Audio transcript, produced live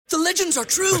The legends are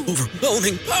true.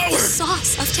 Overwhelming power!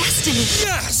 Sauce of destiny.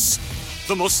 Yes!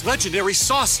 The most legendary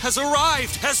sauce has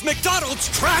arrived as McDonald's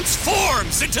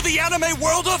transforms into the anime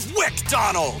world of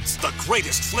WickDonald's. The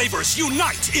greatest flavors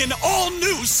unite in all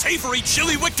new savory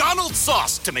chili McDonald's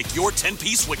sauce to make your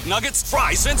 10-piece Wick Nuggets,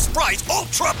 fries, and Sprite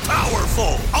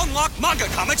ultra-powerful. Unlock manga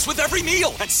comics with every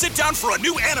meal and sit down for a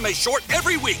new anime short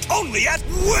every week only at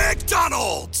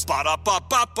WickDonald's.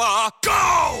 Ba-da-ba-ba-ba,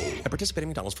 go! At participating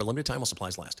McDonald's for a limited time while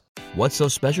supplies last. What's so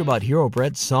special about Hero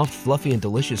Bread's soft, fluffy, and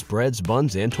delicious breads,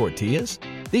 buns, and tortillas?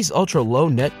 These ultra-low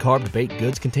net-carb baked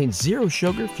goods contain zero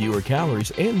sugar, fewer calories,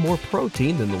 and more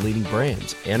protein than the leading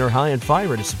brands, and are high in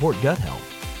fiber to support gut health.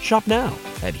 Shop now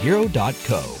at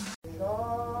hero.co.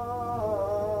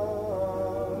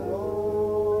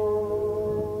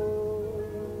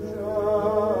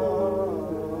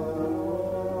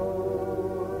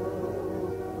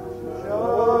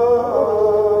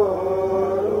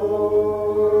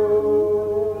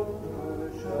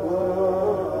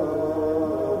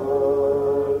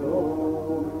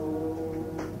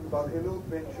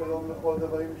 שלום לכל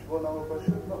דברים שבונם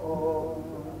ופשוט מאוד.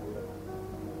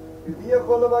 ידי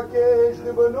יכול לבקש,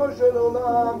 ריבונו של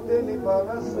עולם, תן לי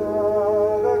פרנסה,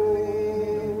 רק לי,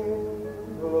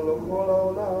 ולא לכל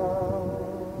העולם.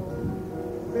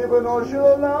 ריבונו של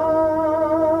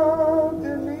עולם,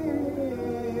 תן לי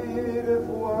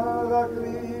רפואה, רק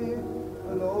לי,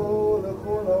 ולא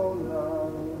לכל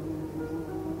העולם.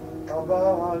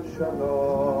 אבל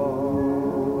שלום.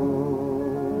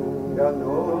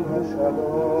 גדול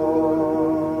השלום,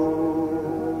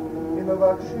 אם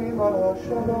מבקשים על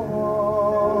השלום,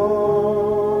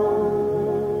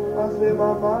 אז זה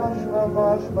ממש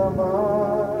ממש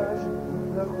ממש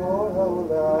לכל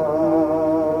העולם.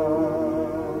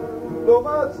 לא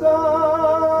מצא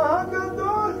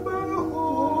הקדוש ברוך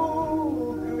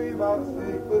הוא כלי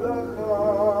מחזיק ברכה,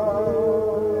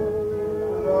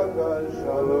 רק על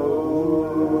שלום.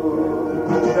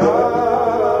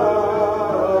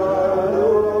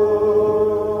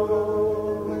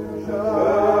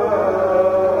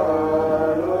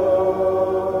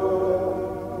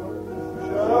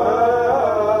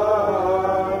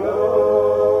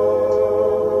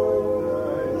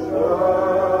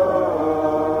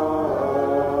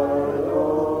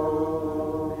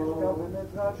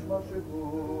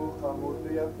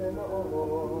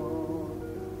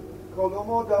 כל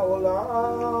אומות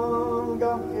העולם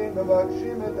גם כן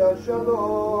מבקשים את השלום,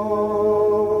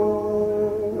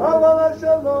 אבל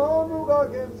השלום הוא רק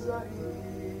אמצעי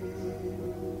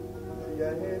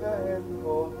שיהיה להם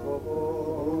כל טוב.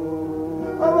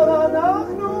 אבל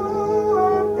אנחנו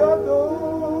הקדוש,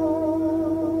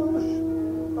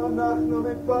 אנחנו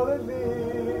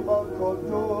מתפללים על כל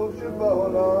טוב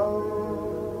שבעולם,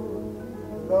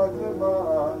 רק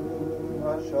למען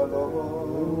השלום.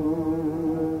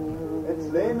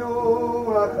 אצלנו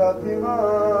החתימה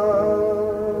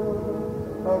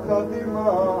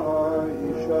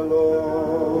היא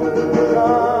שלום.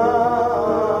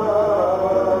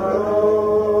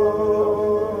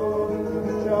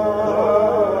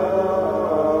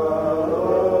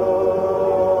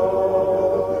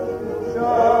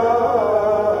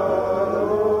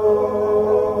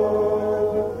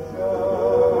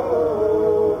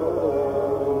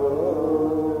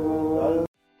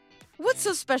 What's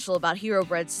so special about Hero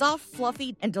Bread's soft,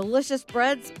 fluffy, and delicious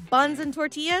breads, buns, and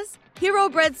tortillas? Hero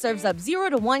Bread serves up 0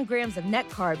 to 1 grams of net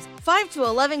carbs, 5 to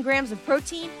 11 grams of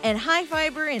protein, and high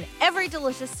fiber in every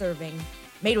delicious serving.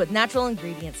 Made with natural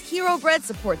ingredients, Hero Bread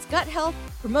supports gut health,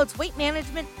 promotes weight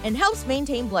management, and helps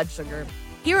maintain blood sugar.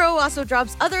 Hero also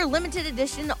drops other limited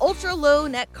edition ultra-low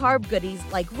net carb goodies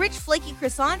like rich flaky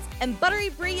croissants and buttery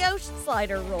brioche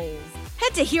slider rolls.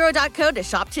 Head to hero.co to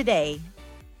shop today.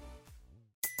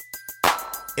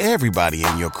 Everybody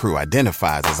in your crew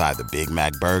identifies as either Big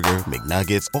Mac Burger,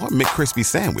 McNuggets, or McCrispy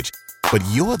Sandwich. But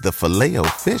you're the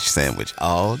Filet-O-Fish Sandwich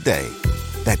all day.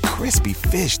 That crispy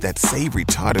fish, that savory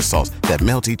tartar sauce, that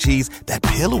melty cheese, that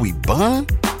pillowy bun.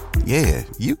 Yeah,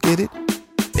 you get it.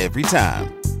 Every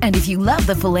time. And if you love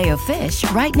the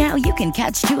Filet-O-Fish, right now you can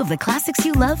catch 2 of the classics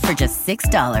you love for just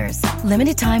 $6.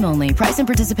 Limited time only. Price and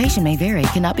participation may vary.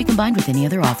 Cannot be combined with any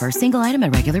other offer. Single item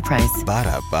at regular price.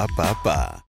 Ba-da-ba-ba-ba.